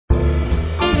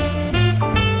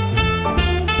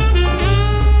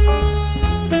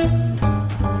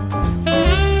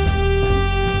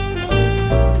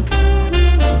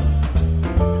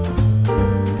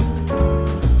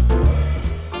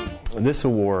This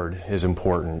award is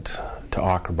important to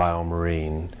Aker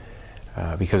BioMarine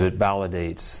because it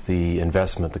validates the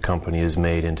investment the company has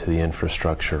made into the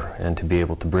infrastructure and to be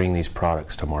able to bring these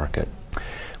products to market.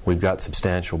 We've got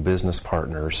substantial business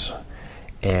partners,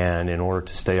 and in order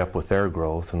to stay up with their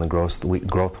growth and the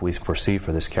growth we foresee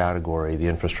for this category, the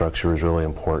infrastructure is really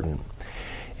important.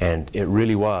 And it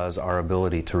really was our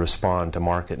ability to respond to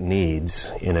market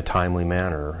needs in a timely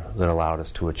manner that allowed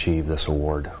us to achieve this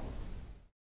award.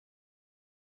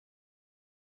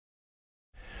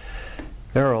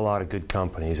 There are a lot of good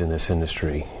companies in this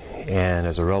industry, and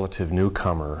as a relative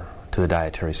newcomer to the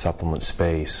dietary supplement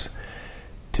space,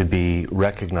 to be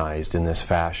recognized in this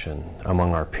fashion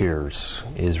among our peers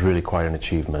is really quite an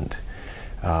achievement.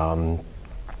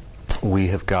 We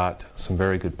have got some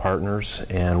very good partners,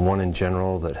 and one in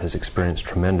general that has experienced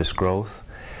tremendous growth.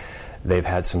 They've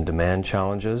had some demand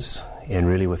challenges, and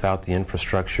really without the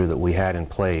infrastructure that we had in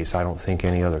place, I don't think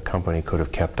any other company could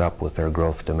have kept up with their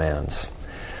growth demands.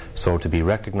 So to be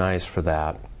recognized for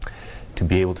that, to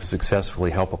be able to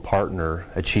successfully help a partner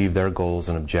achieve their goals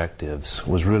and objectives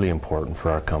was really important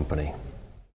for our company.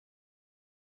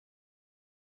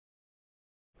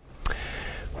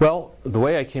 Well, the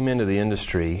way I came into the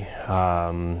industry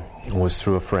was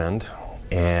through a friend,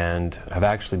 and I've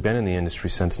actually been in the industry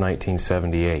since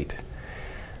 1978.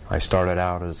 I started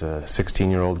out as a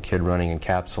 16-year-old kid running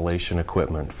encapsulation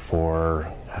equipment for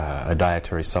a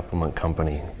dietary supplement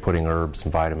company, putting herbs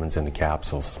and vitamins into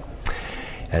capsules.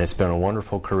 And it's been a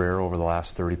wonderful career over the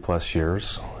last 30-plus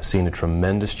years. Seen a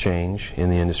tremendous change in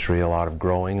the industry, a lot of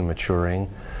growing and maturing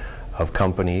of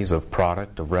companies, of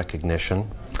product, of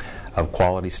recognition, of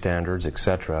quality standards,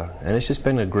 etc. And it's just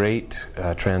been a great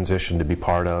transition to be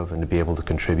part of and to be able to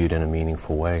contribute in a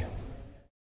meaningful way.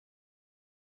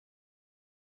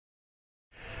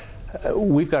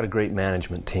 We've got a great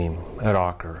management team at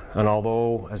Aker, and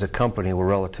although as a company we're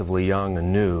relatively young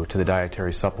and new to the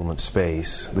dietary supplement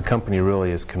space, the company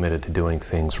really is committed to doing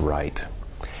things right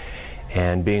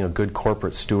and being a good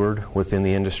corporate steward within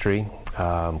the industry,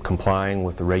 complying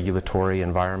with the regulatory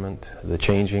environment, the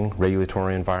changing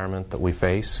regulatory environment that we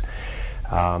face.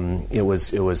 It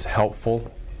was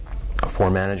helpful for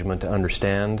management to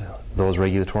understand those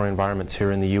regulatory environments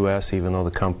here in the U.S., even though the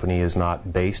company is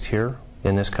not based here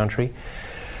in this country.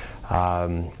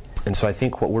 And so I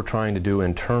think what we're trying to do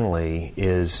internally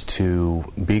is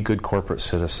to be good corporate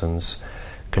citizens,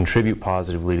 contribute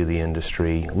positively to the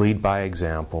industry, lead by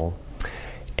example,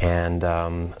 and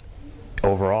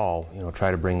overall,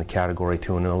 try to bring the category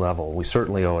to a new level. We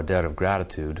certainly owe a debt of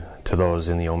gratitude to those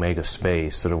in the omega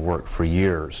space that have worked for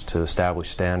years to establish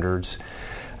standards,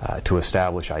 to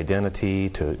establish identity,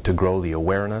 to grow the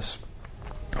awareness,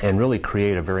 and really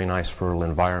create a very nice fertile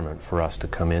environment for us to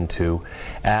come into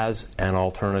as an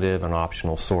alternative and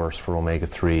optional source for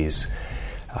omega-3s.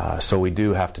 So we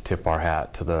do have to tip our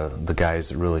hat to the guys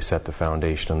that really set the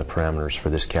foundation and the parameters for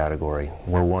this category.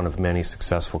 We're one of many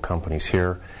successful companies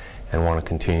here and want to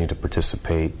continue to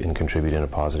participate and contribute in a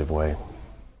positive way.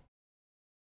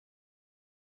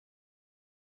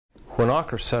 When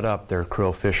Aker set up their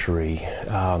krill fishery,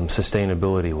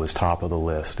 sustainability was top of the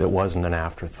list. It wasn't an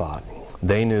afterthought.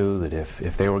 They knew that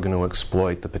if they were going to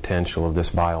exploit the potential of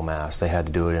this biomass, they had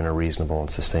to do it in a reasonable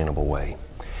and sustainable way.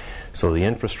 So the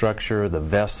infrastructure, the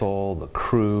vessel, the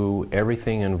crew,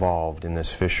 everything involved in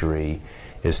this fishery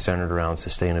is centered around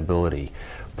sustainability.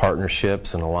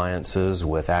 Partnerships and alliances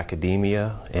with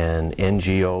academia and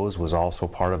NGOs was also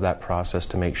part of that process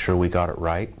to make sure we got it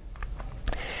right.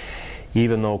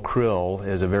 Even though krill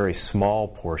is a very small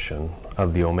portion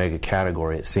of the omega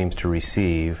category, it seems to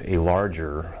receive a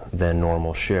larger than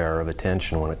normal share of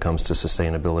attention when it comes to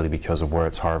sustainability because of where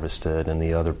it's harvested and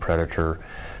the other predator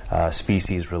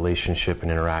species relationship and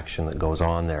interaction that goes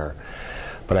on there.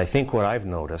 But I think what I've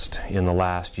noticed in the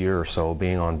last year or so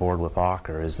being on board with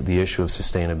Aker is that the issue of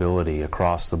sustainability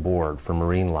across the board for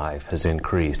marine life has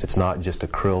increased. It's not just a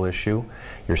krill issue.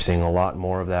 You're seeing a lot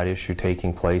more of that issue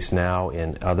taking place now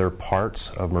in other parts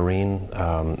of marine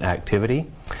activity.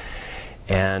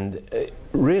 And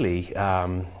really,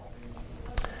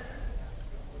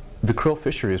 the krill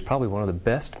fishery is probably one of the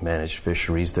best managed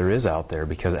fisheries there is out there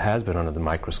because it has been under the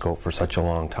microscope for such a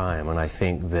long time. And I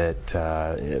think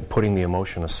that putting the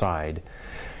emotion aside,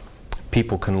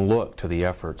 people can look to the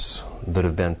efforts that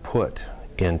have been put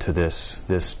into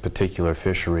this particular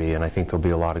fishery, and I think there'll be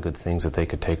a lot of good things that they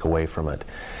could take away from it.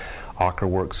 Aker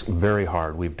works very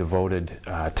hard. We've devoted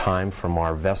time from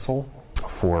our vessel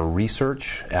for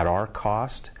research at our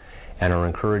cost and are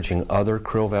encouraging other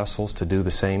krill vessels to do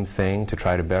the same thing, to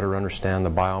try to better understand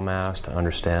the biomass, to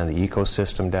understand the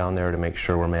ecosystem down there, to make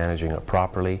sure we're managing it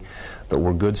properly, that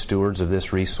we're good stewards of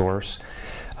this resource,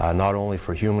 not only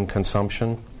for human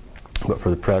consumption, but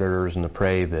for the predators and the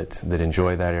prey that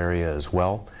enjoy that area as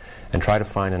well, and try to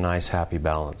find a nice, happy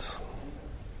balance.